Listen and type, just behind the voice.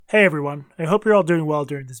Hey everyone, I hope you're all doing well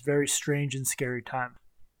during this very strange and scary time.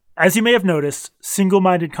 As you may have noticed,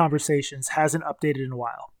 Single-Minded Conversations hasn't updated in a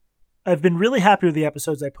while. I've been really happy with the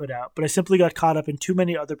episodes I put out, but I simply got caught up in too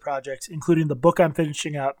many other projects, including the book I'm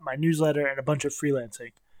finishing up, my newsletter, and a bunch of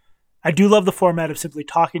freelancing. I do love the format of simply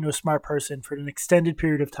talking to a smart person for an extended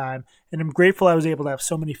period of time, and I'm grateful I was able to have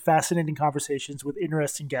so many fascinating conversations with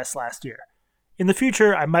interesting guests last year. In the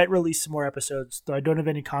future, I might release some more episodes, though I don't have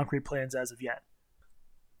any concrete plans as of yet.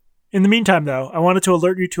 In the meantime, though, I wanted to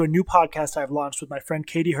alert you to a new podcast I've launched with my friend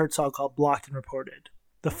Katie Herzog called Blocked and Reported.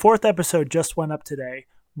 The 4th episode just went up today,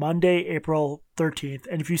 Monday, April 13th,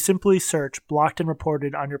 and if you simply search Blocked and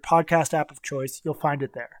Reported on your podcast app of choice, you'll find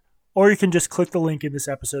it there. Or you can just click the link in this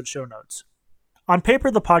episode's show notes. On paper,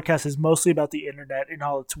 the podcast is mostly about the internet in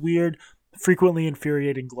all its weird, frequently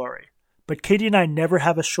infuriating glory. But Katie and I never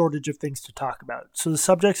have a shortage of things to talk about, so the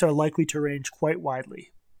subjects are likely to range quite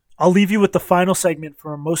widely. I'll leave you with the final segment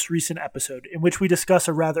from our most recent episode, in which we discuss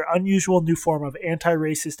a rather unusual new form of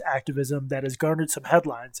anti-racist activism that has garnered some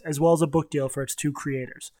headlines, as well as a book deal for its two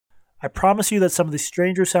creators. I promise you that some of the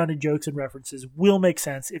stranger-sounding jokes and references will make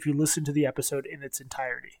sense if you listen to the episode in its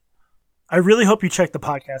entirety. I really hope you check the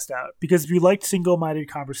podcast out, because if you liked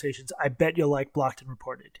Single-Minded Conversations, I bet you'll like Blocked and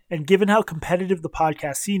Reported. And given how competitive the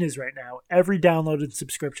podcast scene is right now, every download and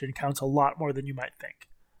subscription counts a lot more than you might think.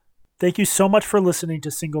 Thank you so much for listening to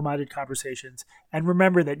Single-Minded Conversations, and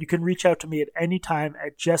remember that you can reach out to me at any time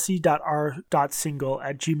at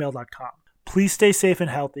jesse.r.single@gmail.com. Please stay safe and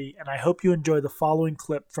healthy, and I hope you enjoy the following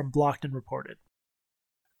clip from Blocked and Reported.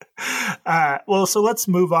 So let's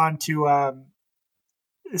move on to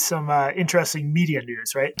some interesting media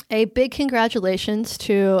news, right? A big congratulations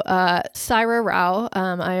to Saira Rao.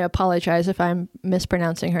 I apologize if I'm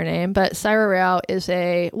mispronouncing her name, but Saira Rao is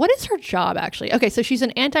what is her job actually? Okay, so she's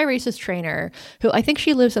an anti-racist trainer who I think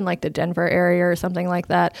she lives in like the Denver area or something like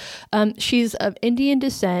that. She's of Indian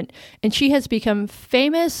descent, and she has become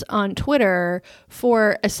famous on Twitter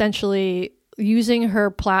for essentially using her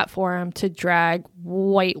platform to drag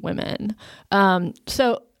white women.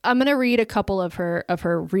 So I'm going to read a couple of her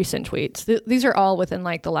recent tweets. These are all within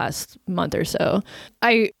like the last month or so.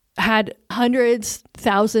 I had hundreds,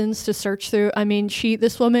 thousands to search through. I mean,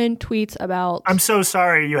 this woman tweets about... I'm so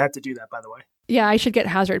sorry you had to do that, by the way. Yeah, I should get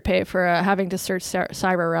hazard pay for having to search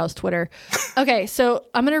Saira Rao's Twitter. Okay, so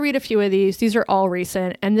I'm going to read a few of these. These are all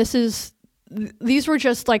recent, and these were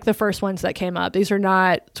just like the first ones that came up. These are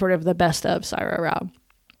not sort of the best of Saira Rao.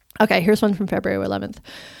 Okay, here's one from February 11th.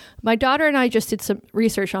 My daughter and I just did some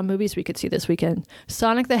research on movies we could see this weekend.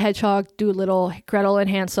 Sonic the Hedgehog, Dolittle, Gretel and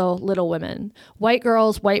Hansel, Little Women. White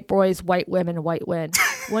girls, white boys, white women, white win.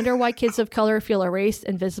 Wonder why kids of color feel erased,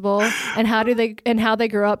 invisible, and how they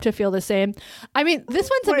grow up to feel the same. I mean, this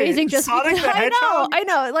one's amazing. Just Sonic the Hedgehog? I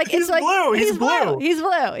know. Like he's it's like blue. He's blue. He's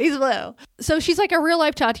blue. So she's like a real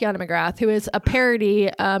life Tatiana McGrath, who is a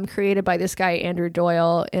parody created by this guy Andrew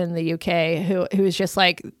Doyle in the UK, who is just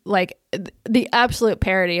like the absolute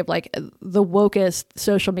parody of like the wokest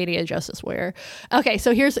social media justice warrior. Okay,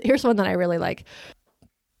 so here's one that I really like.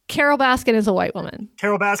 Carol Baskin is a white woman.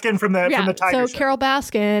 Carol Baskin from the Tiger Show. Carol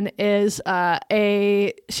Baskin is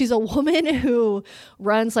she's a woman who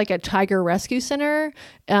runs like a tiger rescue center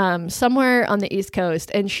somewhere on the East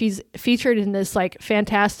Coast, and she's featured in this like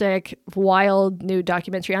fantastic wild new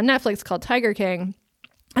documentary on Netflix called Tiger King.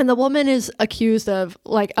 And the woman is accused of,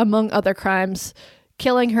 like, among other crimes,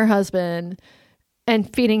 killing her husband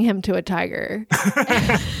and feeding him to a tiger.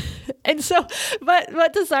 And so,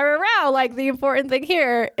 but to Saira Rao, like, the important thing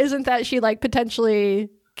here isn't that she like potentially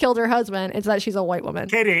killed her husband. It's that she's a white woman.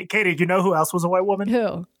 Katie, do you know who else was a white woman?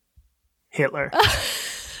 Who? Hitler.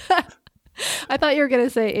 I thought you were going to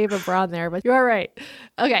say Ava Braun there, but you are right.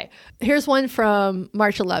 Okay. Here's one from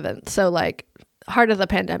March 11th. So like heart of the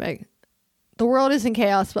pandemic. The world is in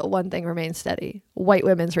chaos, but one thing remains steady: white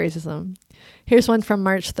women's racism. Here's one from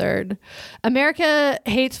March 3rd. America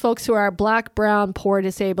hates folks who are black, brown, poor,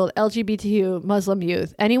 disabled, LGBTQ, Muslim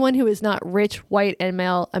youth. Anyone who is not rich, white, and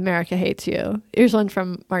male, America hates you. Here's one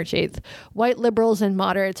from March 8th. White liberals and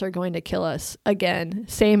moderates are going to kill us again,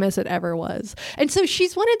 same as it ever was. And so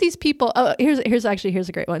she's one of these people. Oh, here's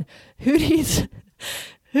a great one.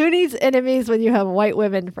 Who needs enemies when you have white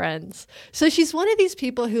women friends? So she's one of these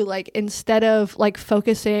people who, like, instead of like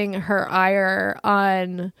focusing her ire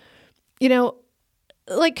on, you know,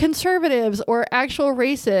 like conservatives or actual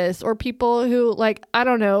racists or people who, like, I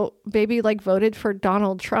don't know, maybe like voted for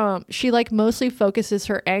Donald Trump, she like mostly focuses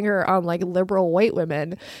her anger on like liberal white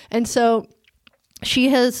women. And so she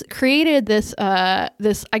has created this, I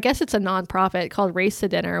guess it's a nonprofit called Race to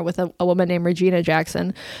Dinner with a woman named Regina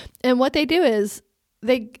Jackson. And what they do is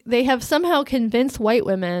they have somehow convinced white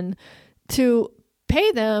women to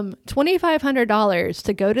pay them $2,500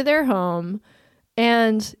 to go to their home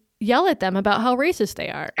and yell at them about how racist they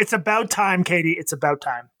are. It's about time, Katie. It's about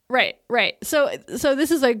time. Right. So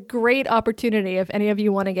this is a great opportunity. If any of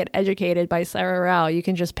you want to get educated by Sarah Rao, you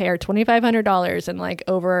can just pay her $2,500 and like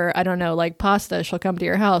over, I don't know, like pasta, she'll come to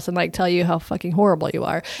your house and like tell you how fucking horrible you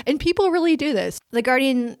are. And people really do this. The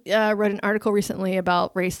Guardian wrote an article recently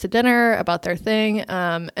about Race to Dinner, about their thing.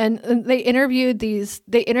 And they interviewed these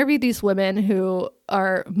women who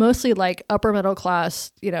are mostly like upper middle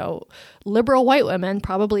class, liberal white women,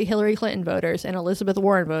 probably Hillary Clinton voters and Elizabeth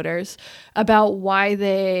Warren voters, about why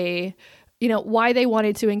they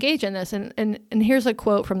wanted to engage in this. And here's a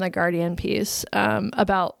quote from the Guardian piece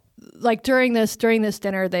about like during this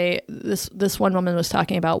dinner, this one woman was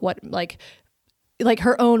talking about what like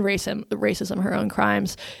her own racism, her own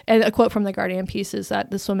crimes. And a quote from the Guardian piece is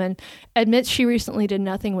that this woman admits she recently did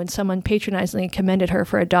nothing when someone patronizingly commended her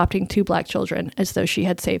for adopting 2 Black children as though she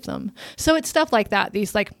had saved them. So it's stuff like that,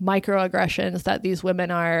 these like microaggressions that these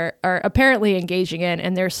women are apparently engaging in,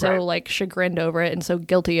 and they're so like chagrined over it and so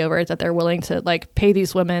guilty over it that they're willing to like pay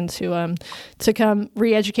these women to come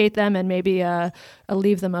re-educate them and maybe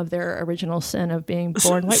relieve them of their original sin of being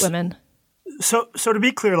born white women. So to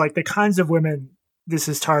be clear, like the kinds of women this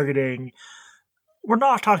is targeting, we're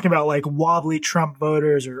not talking about like wobbly Trump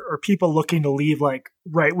voters or people looking to leave like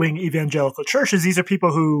right-wing evangelical churches. These are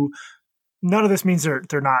people who, none of this means they're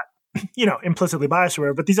not, implicitly biased or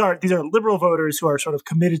whatever, but these are liberal voters who are sort of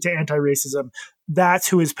committed to anti-racism. That's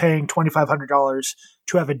who is paying $2,500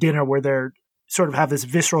 to have a dinner where they're sort of have this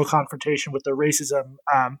visceral confrontation with their racism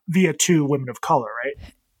via 2 women of color,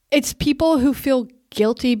 right? It's people who feel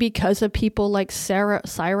guilty because of people like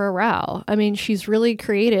Saira Rao. I mean, she's really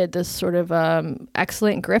created this sort of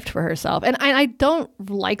excellent grift for herself. And I don't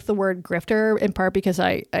like the word grifter, in part because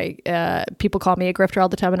I people call me a grifter all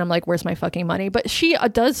the time and I'm like, where's my fucking money? But she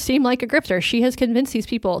does seem like a grifter. She has convinced these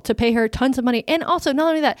people to pay her tons of money. And also, not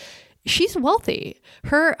only that, she's wealthy.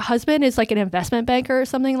 Her husband is like an investment banker or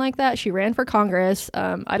something like that. She ran for Congress.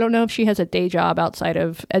 I don't know if she has a day job outside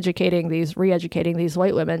of re-educating these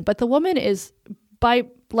white women, but the woman is, by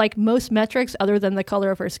like most metrics other than the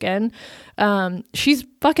color of her skin, she's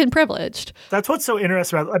fucking privileged. That's what's so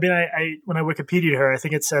interesting about, I mean, I when I Wikipedia'd her, I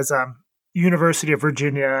think it says University of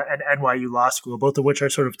Virginia and NYU Law School, both of which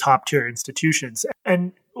are sort of top tier institutions.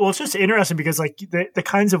 And well, it's just interesting because like the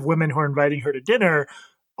kinds of women who are inviting her to dinner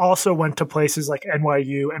also went to places like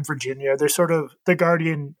NYU and Virginia. They're sort of, the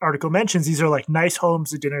Guardian article mentions, these are like nice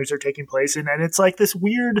homes the dinners are taking place in. And it's like this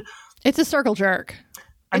weird... It's a circle jerk.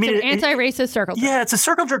 It's an anti-racist circle jerk. Yeah, it's a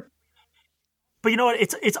circle jerk. But you know what?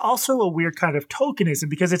 It's also a weird kind of tokenism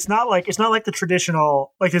because it's not like the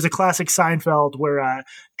traditional, like there's a classic Seinfeld where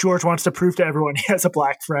George wants to prove to everyone he has a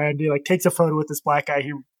black friend. He like takes a photo with this black guy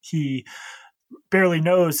he barely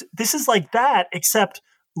knows. This is like that, except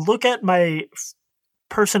look at my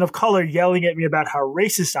person of color yelling at me about how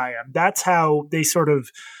racist I am. That's how they sort of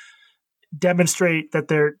demonstrate that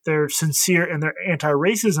they're sincere in their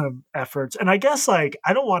anti-racism efforts. And I guess like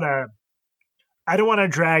I don't want to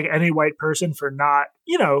drag any white person for not,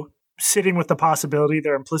 sitting with the possibility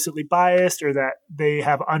they're implicitly biased or that they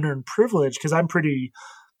have unearned privilege, because I'm pretty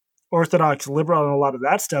orthodox liberal on a lot of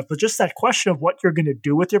that stuff. But just that question of what you're going to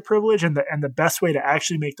do with your privilege and the best way to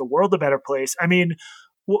actually make the world a better place. I mean,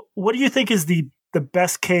 what do you think is the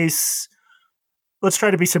best case? Let's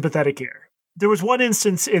try to be sympathetic here. There was one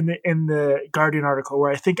instance in the Guardian article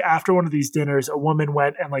where I think after one of these dinners, a woman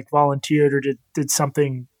went and like volunteered or did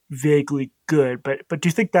something vaguely good. But do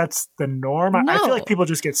you think that's the norm? No. I feel like people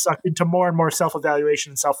just get sucked into more and more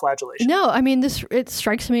self-evaluation and self-flagellation. No, I mean, it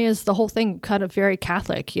strikes me as the whole thing kind of very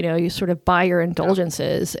Catholic. You sort of buy your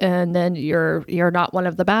indulgences and then you're not one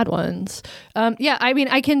of the bad ones. I mean,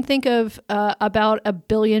 I can think of about a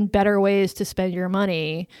billion better ways to spend your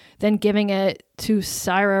money than giving it to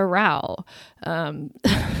Saira Rao.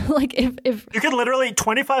 Like if you could literally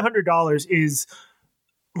 $2,500 is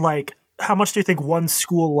like, how much do you think one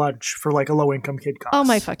school lunch for like a low income kid costs? Oh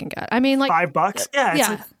my fucking God. I mean, like $5.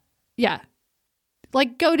 Yeah.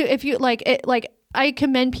 Like go to, if you like it, like I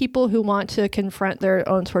commend people who want to confront their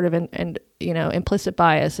own sort of implicit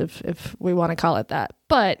bias, if we want to call it that.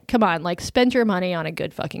 But come on, like spend your money on a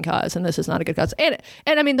good fucking cause. And this is not a good cause. And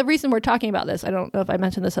I mean, the reason we're talking about this, I don't know if I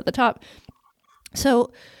mentioned this at the top.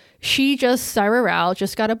 So Saira Rao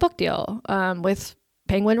just got a book deal with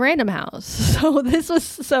Penguin Random House. So this is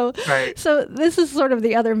sort of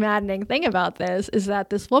the other maddening thing about this is that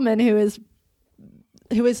this woman who is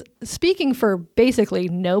speaking for basically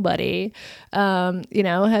nobody,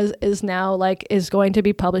 is now like is going to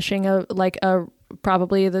be publishing a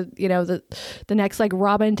probably the next like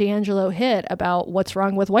Robin DiAngelo hit about what's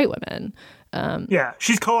wrong with white women. Yeah,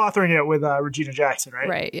 she's co-authoring it with Regina Jackson, right?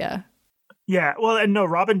 Right. Yeah. Yeah. Well, and no,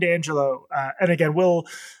 Robin DiAngelo, and again, we're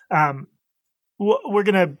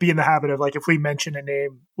going to be in the habit of, like, if we mention a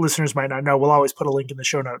name listeners might not know, we'll always put a link in the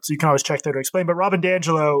show notes. So you can always check there to explain. But Robin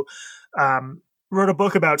DiAngelo wrote a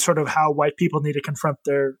book about sort of how white people need to confront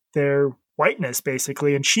their whiteness,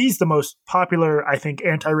 basically. And she's the most popular, I think,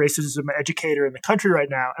 anti-racism educator in the country right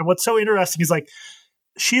now. And what's so interesting is, like,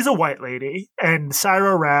 she's a white lady, and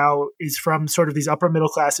Saira Rao is from sort of these upper middle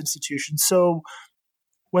class institutions. So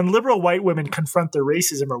when liberal white women confront their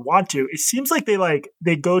racism or want to, it seems like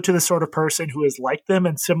they go to the sort of person who is like them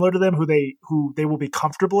and similar to them, who they will be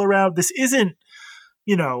comfortable around. This isn't,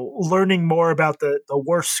 learning more about the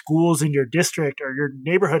worst schools in your district or your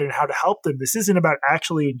neighborhood and how to help them. This isn't about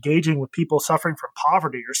actually engaging with people suffering from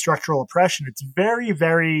poverty or structural oppression. It's very,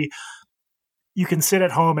 very, you can sit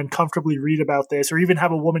at home and comfortably read about this, or even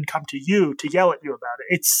have a woman come to you to yell at you about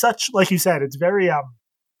it. It's such, like you said, it's very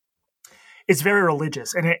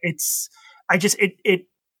religious, and it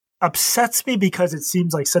upsets me because it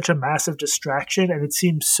seems like such a massive distraction, and it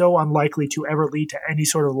seems so unlikely to ever lead to any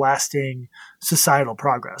sort of lasting societal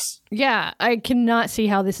progress. Yeah, I cannot see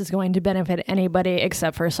how this is going to benefit anybody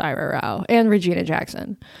except for Saira Rao and Regina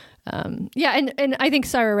Jackson. And I think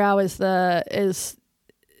Saira Rao is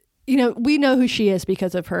we know who she is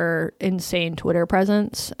because of her insane Twitter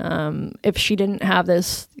presence. If she didn't have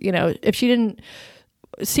this, if she didn't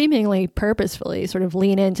seemingly purposefully sort of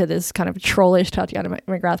lean into this kind of trollish Tatiana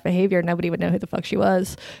McGrath behavior, nobody would know who the fuck she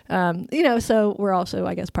was. So we're also,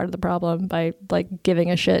 I guess, part of the problem by like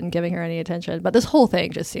giving a shit and giving her any attention. But this whole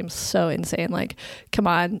thing just seems so insane. Like, come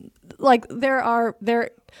on, like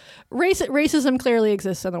racism clearly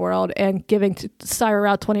exists in the world, and giving to Saira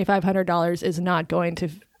Rao $2,500 is not going to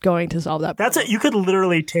solve that problem. That's it. You could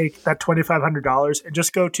literally take that $2,500 and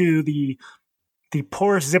just go to the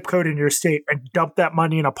poorest zip code in your state and dump that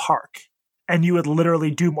money in a park, and you would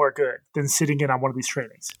literally do more good than sitting in on one of these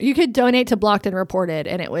trainings. You could donate to Blocked and Reported,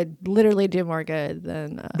 and it would literally do more good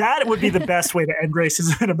than... That would be the best way to end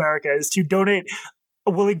racism in America, is to donate.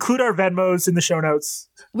 We'll include our Venmos in the show notes.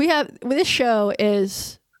 This show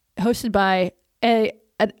is hosted by a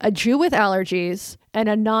Jew with allergies and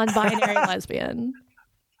a non-binary lesbian.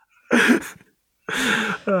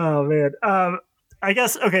 Oh, man. I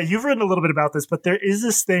guess, okay, you've written a little bit about this, but there is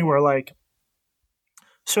this thing where, like,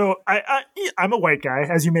 so I'm a white guy,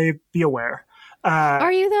 as you may be aware.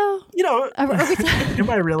 Are you, though? Am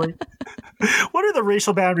I really? What are the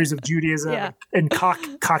racial boundaries of Judaism and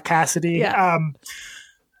caucasity? Yeah.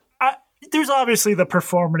 There's obviously the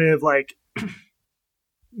performative, like,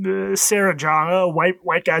 Sarah John,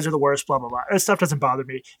 white guys are the worst, blah, blah, blah. That stuff doesn't bother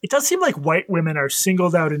me. It does seem like white women are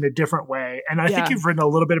singled out in a different way. And I think you've written a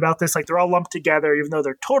little bit about this. Like, they're all lumped together, even though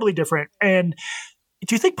they're totally different. And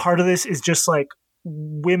do you think part of this is just like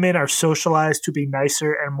women are socialized to be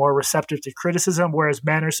nicer and more receptive to criticism, whereas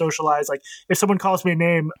men are socialized? Like, if someone calls me a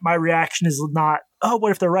name, my reaction is not, oh,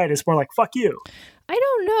 what if they're right? It's more like, fuck you. I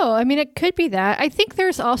don't know. I mean, it could be that. I think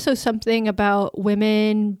there's also something about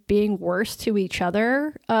women being worse to each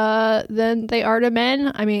other than they are to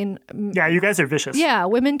men. I mean... Yeah, you guys are vicious. Yeah,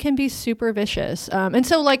 women can be super vicious. And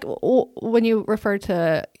so, like, when you refer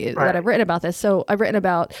to that I've written about this, so I've written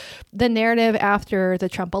about the narrative after the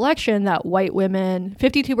Trump election that white women,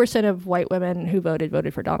 52% of white women who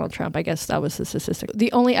voted for Donald Trump. I guess that was the statistic.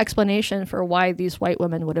 The only explanation for why these white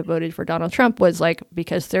women would have voted for Donald Trump was, like,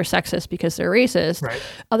 because they're sexist, because they're racist. Right.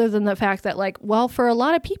 Other than the fact that, like, well, for a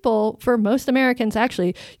lot of people, for most Americans,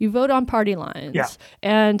 actually, you vote on party lines. Yeah.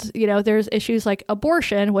 And, there's issues like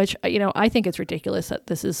abortion, which, I think it's ridiculous that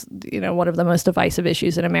this is, one of the most divisive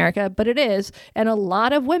issues in America, but it is. And a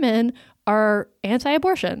lot of women are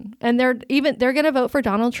anti-abortion, and they're going to vote for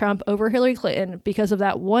Donald Trump over Hillary Clinton because of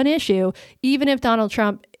that one issue, even if Donald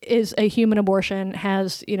Trump is a human abortion,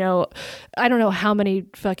 has, I don't know how many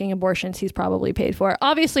fucking abortions he's probably paid for.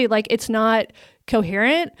 Obviously, like, it's not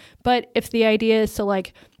coherent, but if the idea is to,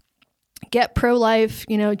 like, get pro-life,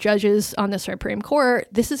 judges on the Supreme Court,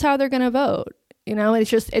 this is how they're going to vote.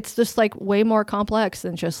 It's just like way more complex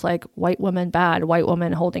than just like white woman bad, white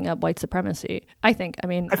woman holding up white supremacy. I think. I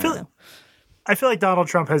mean, I feel like Donald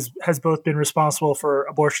Trump has both been responsible for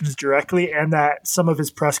abortions directly, and that some of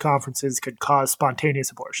his press conferences could cause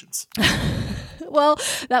spontaneous abortions. Well,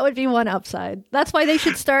 that would be one upside. That's why they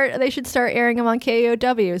should start airing them on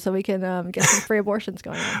KOW so we can get some free abortions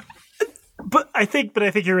going on. But I think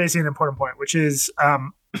you're raising an important point, which is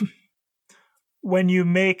when you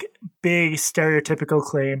make big stereotypical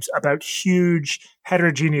claims about huge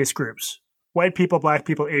heterogeneous groups, white people, black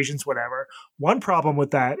people, Asians, whatever. One problem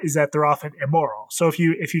with that is that they're often immoral. So if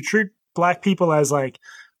you treat black people as like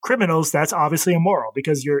criminals, that's obviously immoral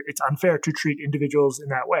because it's unfair to treat individuals in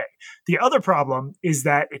that way. The other problem is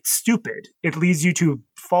that it's stupid. It leads you to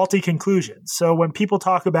faulty conclusions. So when people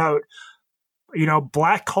talk about,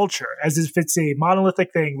 black culture as if it's a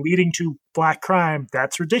monolithic thing leading to black crime,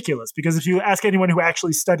 that's ridiculous. Because if you ask anyone who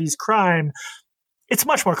actually studies crime, it's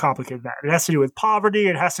much more complicated than that. It has to do with poverty.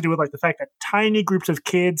 It has to do with like the fact that tiny groups of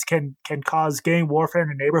kids can cause gang warfare in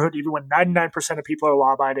a neighborhood, even when 99% of people are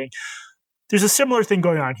law abiding. There's a similar thing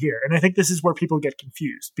going on here. And I think this is where people get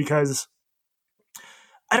confused because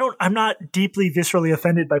I'm not deeply viscerally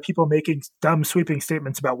offended by people making dumb sweeping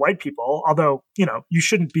statements about white people. Although, you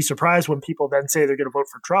shouldn't be surprised when people then say they're going to vote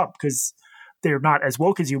for Trump because they're not as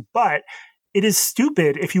woke as you. But it is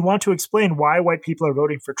stupid if you want to explain why white people are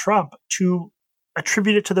voting for Trump to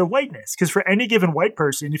attribute it to their whiteness. Because for any given white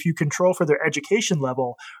person, if you control for their education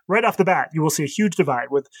level, right off the bat, you will see a huge divide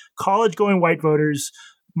with college-going white voters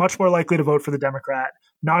much more likely to vote for the Democrat,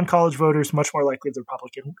 non-college voters much more likely the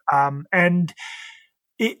Republican. And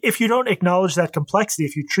if you don't acknowledge that complexity,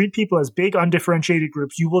 if you treat people as big, undifferentiated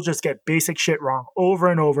groups, you will just get basic shit wrong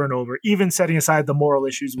over and over and over, even setting aside the moral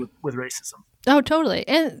issues with racism. Oh, totally.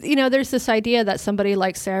 And, there's this idea that somebody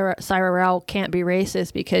like Saira Rao can't be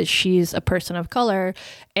racist because she's a person of color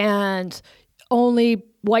and only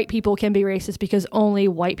white people can be racist because only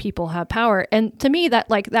white people have power. And to me,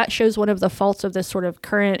 that shows one of the faults of this sort of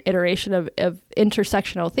current iteration of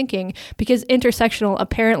intersectional thinking, because intersectional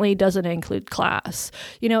apparently doesn't include class.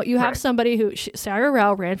 You have somebody who, Saira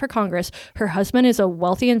Rao ran for Congress. Her husband is a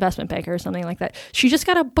wealthy investment banker or something like that. She just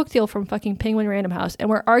got a book deal from fucking Penguin Random House. And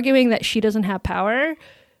we're arguing that she doesn't have power.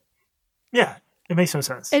 Yeah, it makes no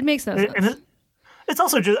sense. It makes no sense. And it's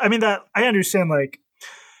also just, that I understand,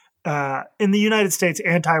 in the United States,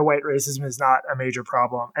 anti-white racism is not a major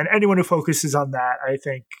problem. And anyone who focuses on that, I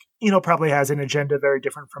think, probably has an agenda very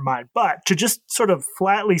different from mine. But to just sort of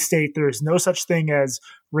flatly state there is no such thing as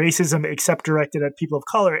racism except directed at people of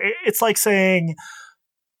color, it's like saying,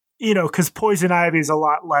 because poison ivy is a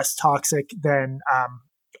lot less toxic than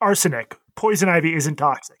arsenic. Poison ivy isn't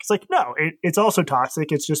toxic. It's like, no, it's also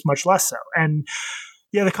toxic. It's just much less so. And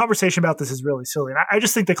yeah, the conversation about this is really silly. And I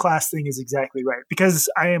just think the class thing is exactly right, because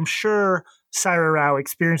I am sure Saira Rao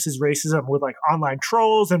experiences racism with online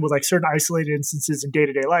trolls and with certain isolated instances in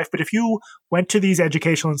day-to-day life. But if you went to these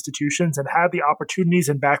educational institutions and had the opportunities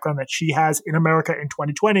and background that she has in America in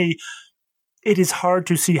 2020, it is hard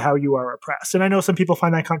to see how you are oppressed. And I know some people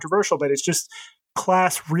find that controversial, but it's just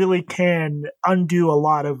class really can undo a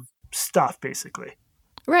lot of stuff, basically.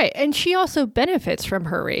 Right. And she also benefits from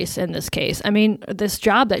her race in this case. This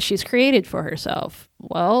job that she's created for herself,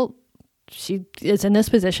 well, she is in this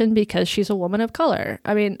position because she's a woman of color.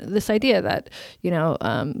 This idea that,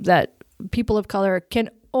 that people of color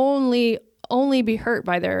can only be hurt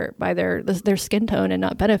by their skin tone and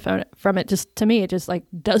not benefit from it, just to me, it just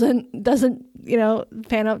doesn't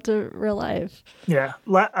pan out to real life. Yeah.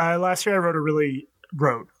 Last year I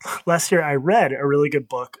read a really good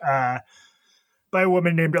book, by a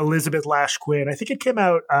woman named Elizabeth Lash Quinn. I think it came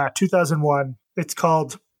out 2001. It's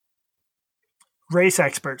called Race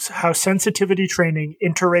Experts: How Sensitivity Training,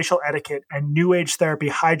 Interracial Etiquette, and New Age Therapy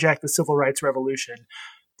Hijacked the Civil Rights Revolution.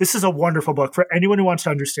 This is a wonderful book for anyone who wants to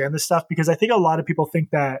understand this stuff, because I think a lot of people think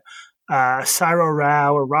that Saira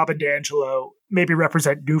Rao or Robin DiAngelo maybe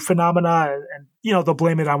represent new phenomena and they'll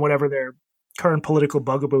blame it on whatever their current political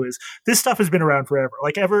bugaboo is. This stuff has been around forever.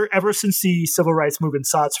 Ever since the civil rights movement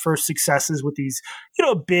saw its first successes with these,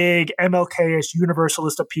 big MLK-ish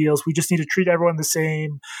universalist appeals. We just need to treat everyone the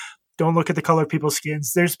same. Don't look at the color of people's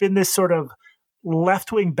skins. There's been this sort of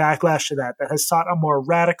left-wing backlash to that has sought a more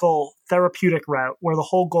radical therapeutic route where the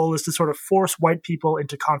whole goal is to sort of force white people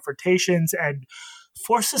into confrontations and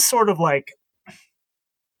force this sort of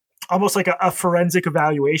almost like a forensic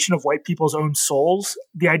evaluation of white people's own souls.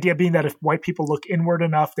 The idea being that if white people look inward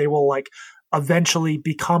enough, they will eventually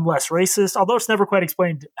become less racist, although it's never quite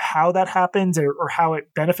explained how that happens or how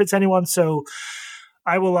it benefits anyone. So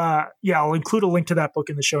I will, I'll include a link to that book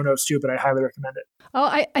in the show notes too, but I highly recommend it. Oh,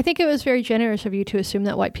 I think it was very generous of you to assume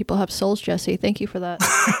that white people have souls, Jesse. Thank you for that.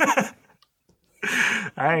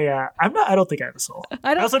 I don't think I have a soul.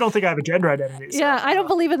 I also don't think I have a gender identity. So, I don't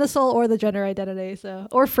believe in the soul or the gender identity,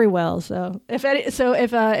 or free will. So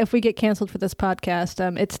if we get canceled for this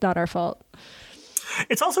podcast, it's not our fault.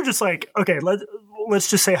 It's also just okay, let's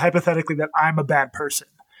just say hypothetically that I'm a bad person,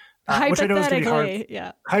 which I know is going to be hard.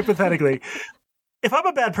 Yeah. Hypothetically, if I'm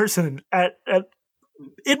a bad person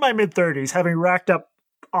in my mid-30s, having racked up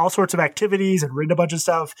all sorts of activities and written a bunch of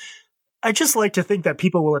stuff, I just like to think that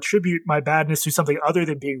people will attribute my badness to something other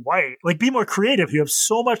than being white. Like, be more creative. You have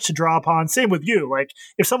so much to draw upon. Same with you. Like,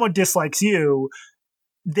 if someone dislikes you,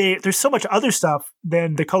 there's so much other stuff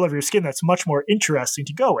than the color of your skin that's much more interesting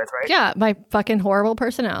to go with, right? Yeah, my fucking horrible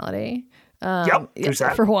personality. There's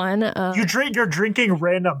that. For one. You're drinking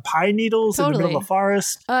random pine needles in the middle of the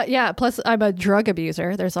forest. Yeah, plus I'm a drug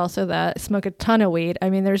abuser. There's also that. Smoke a ton of weed. I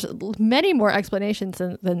mean, there's many more explanations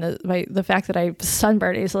than the fact that I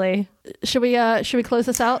sunburn easily. Should we close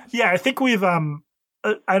this out? Yeah, I think we've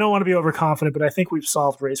I don't want to be overconfident, but I think we've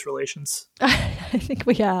solved race relations. I think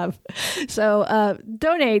we have. So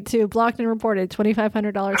donate to Blocked and Reported,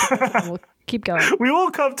 $2,500. We'll keep going. We will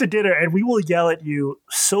come to dinner and we will yell at you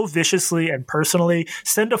so viciously and personally.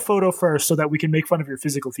 Send a photo first so that we can make fun of your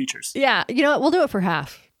physical features. Yeah, you know what? We'll do it for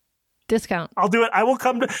half. Discount. I'll do it. I will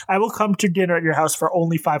come to dinner at your house for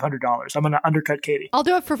only $500. I'm going to undercut Katie. I'll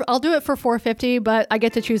do it for $450, but I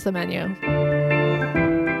get to choose the menu.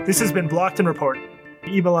 This has been Blocked and Reported.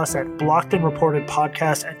 Email us at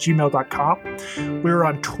blockedandreportedpodcast@gmail.com. We're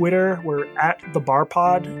on Twitter. We're at the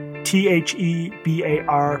Barpod,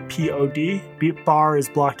 TheBarPod. Bar is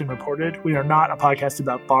Blocked and Reported. We are not a podcast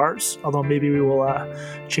about bars, although maybe we will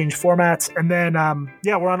change formats. And then,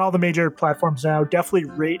 we're on all the major platforms now. Definitely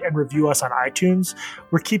rate and review us on iTunes.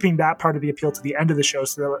 We're keeping that part of the appeal to the end of the show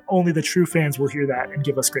so that only the true fans will hear that and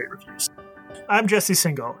give us great reviews. I'm Jesse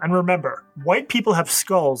Singal, and remember, white people have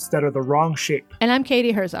skulls that are the wrong shape. And I'm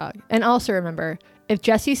Katie Herzog. And also remember, if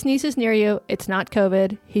Jesse sneezes near you, it's not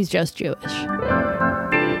COVID, he's just Jewish.